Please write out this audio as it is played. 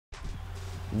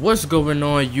What's going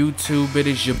on YouTube? It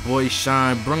is your boy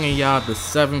Shine bringing y'all the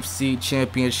 7th seed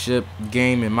championship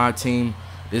game in my team.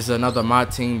 This is another my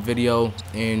team video,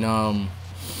 and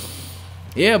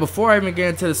yeah, before I even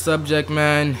get into the subject,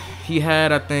 man, he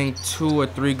had I think 2 or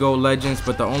 3 gold legends,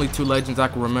 but the only 2 legends I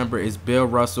can remember is Bill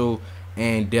Russell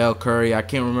and Dell Curry. I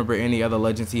can't remember any other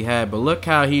legends he had, but look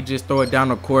how he just throw it down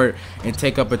the court and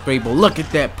take up a 3. But look at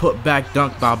that putback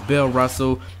dunk by Bill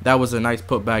Russell. That was a nice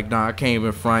putback dunk. I can't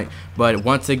even front. But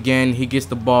once again, he gets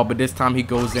the ball, but this time he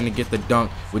goes in and get the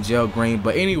dunk with Jell Green.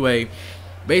 But anyway,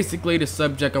 basically the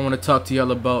subject I want to talk to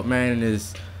y'all about, man,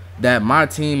 is that my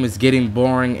team is getting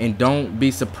boring, and don't be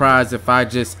surprised if I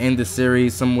just end the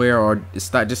series somewhere or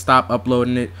just stop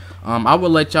uploading it. I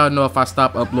will let y'all know if I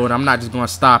stop uploading. I'm not just gonna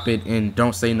stop it and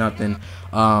don't say nothing.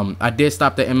 I did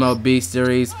stop the MLB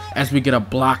series as we get a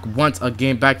block once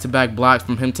again, back-to-back blocks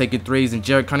from him taking 3s, and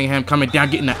Jared Cunningham coming down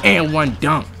getting an and-1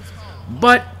 dunk.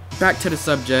 But back to the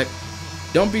subject.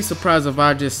 Don't be surprised if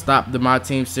I just stop the My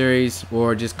Team series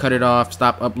or just cut it off,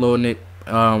 stop uploading it.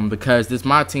 Because this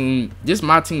my team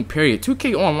period,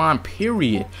 2K Online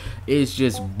period, is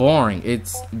just boring.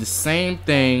 It's the same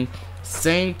thing,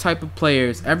 same type of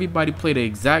players. Everybody play the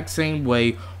exact same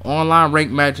way. Online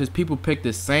ranked matches, people pick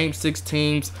the same 6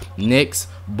 teams: Knicks,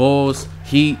 Bulls,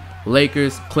 Heat,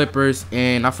 Lakers, Clippers,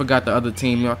 and I forgot the other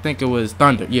team. I think it was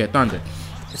Thunder. Yeah, Thunder.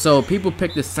 So people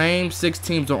pick the same 6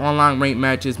 teams on online ranked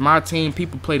matches. My team,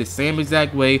 people play the same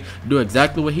exact way, do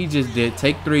exactly what he just did.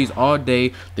 Take 3s all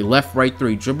day. They left, right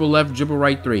 3. Dribble left, dribble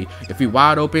right 3. If he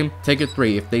wide open, take a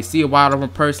 3. If they see a wide open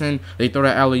person, they throw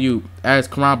that alley-oop. As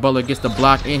Caron Butler gets the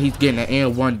block, and he's getting an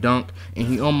and-1 dunk, and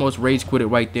he almost rage quit it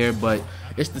right there. But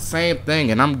it's the same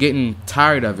thing, and I'm getting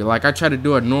tired of it. Like, I try to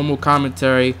do a normal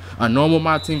commentary, a normal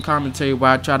My Team commentary,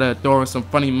 where I try to throw in some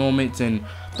funny moments and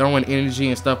throwing energy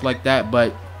and stuff like that,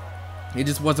 but it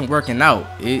just wasn't working out.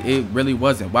 It really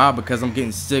wasn't. Why? Because I'm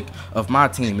getting sick of my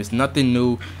team. It's nothing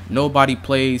new. Nobody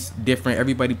plays different.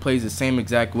 Everybody plays the same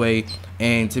exact way.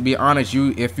 And to be honest,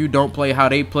 if you don't play how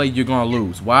they play, you're gonna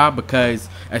lose. Why? Because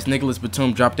as Nicholas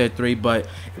Batum dropped that 3. But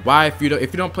why? If you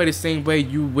don't play the same way,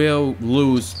 you will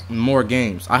lose more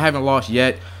games. I haven't lost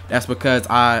yet. That's because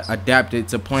I adapted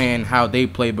to playing how they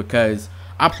play, because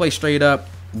I play straight up.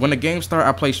 When the game starts,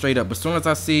 I play straight up. But as soon as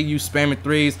I see you spamming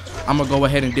 3s, I'm going to go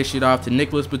ahead and dish it off to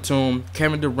Nicholas Batum,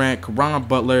 Kevin Durant, Caron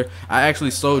Butler. I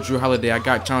actually sold Drew Holiday. I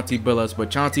got Chauncey Billups. But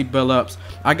Chauncey Billups,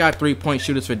 I got 3-point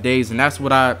shooters for days, and that's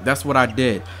what I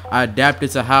did. I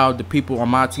adapted to how the people on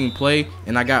my team play,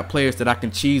 and I got players that I can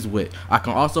cheese with. I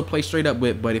can also play straight up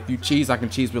with, but if you cheese, I can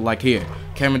cheese with, like here,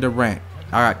 Kevin Durant.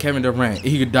 I got Kevin Durant,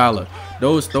 Iguodala.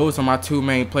 Those are my 2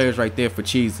 main players right there for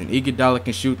cheesing. Iguodala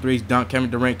can shoot 3s, dunk. Kevin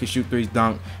Durant can shoot 3s,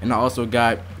 dunk. And I also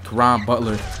got Caron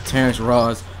Butler, Terrence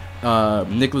Ross,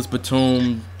 Nicholas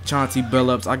Batum, Chauncey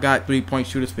Billups. I got 3-point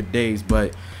shooters for days,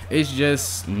 but it's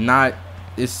just not.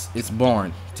 It's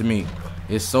boring to me.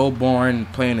 It's so boring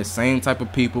playing the same type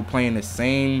of people, playing the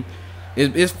same.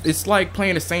 It's like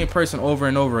playing the same person over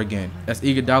and over again. As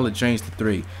Iguodala changed to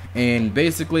 3, and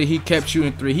basically he kept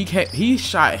shooting 3. He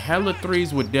shot hella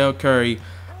 3s with Dell Curry.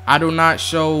 I do not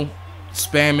show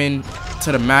spamming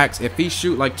to the max. If he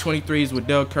shoot like 23s with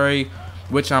Dell Curry,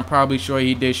 which I'm probably sure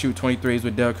he did shoot 23s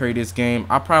with Dell Curry this game,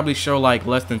 I probably show like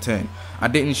less than 10. I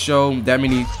didn't show that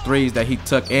many 3s that he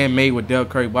took and made with Dell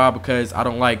Curry. Why? Because I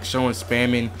don't like showing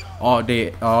spamming all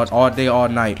day, all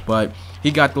night. But he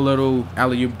got the little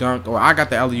alley-oop dunk, or I got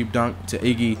the alley-oop dunk to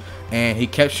Iggy, and he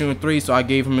kept shooting 3s, so I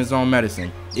gave him his own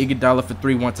medicine. Iguodala for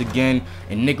 3 once again,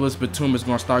 and Nicholas Batum is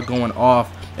going to start going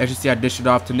off. As you see, I dish it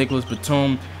off to Nicholas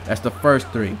Batum. That's the first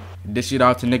 3. Dish it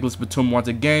off to Nicholas Batum once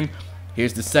again.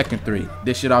 Here's the second 3.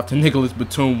 Dish it off to Nicholas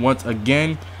Batum once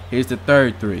again. Here's the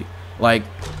third 3. Like,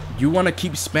 you want to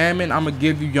keep spamming, I'm going to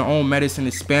give you your own medicine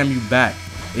to spam you back.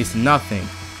 It's nothing.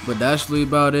 But that's really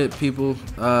about it, people.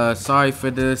 Sorry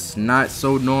for this not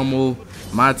so normal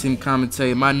My Team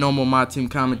commentary. My normal My Team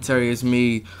commentary is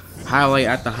me highlight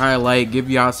after highlight, give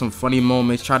y'all some funny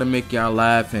moments, try to make y'all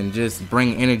laugh, and just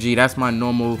bring energy. That's my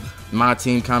normal My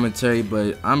Team commentary.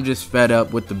 But I'm just fed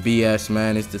up with the BS,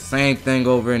 man. It's the same thing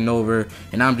over and over,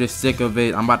 and I'm just sick of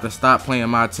it. I'm about to stop playing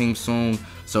My Team soon,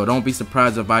 so don't be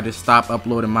surprised if I just stop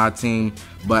uploading My Team.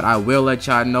 But I will let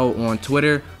y'all know on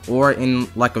Twitter or in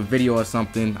like a video or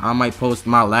something. I might post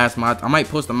I might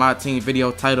post a My Team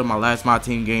video titled My Last My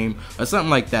Team Game or something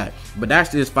like that. But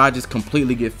that's just if I just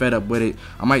completely get fed up with it.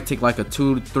 I might take like a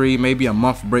 2 to 3, maybe a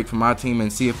month break from My Team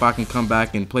and see if I can come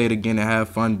back and play it again and have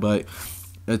fun. But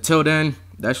until then,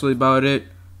 that's really about it,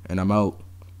 and I'm out.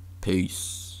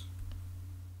 Peace.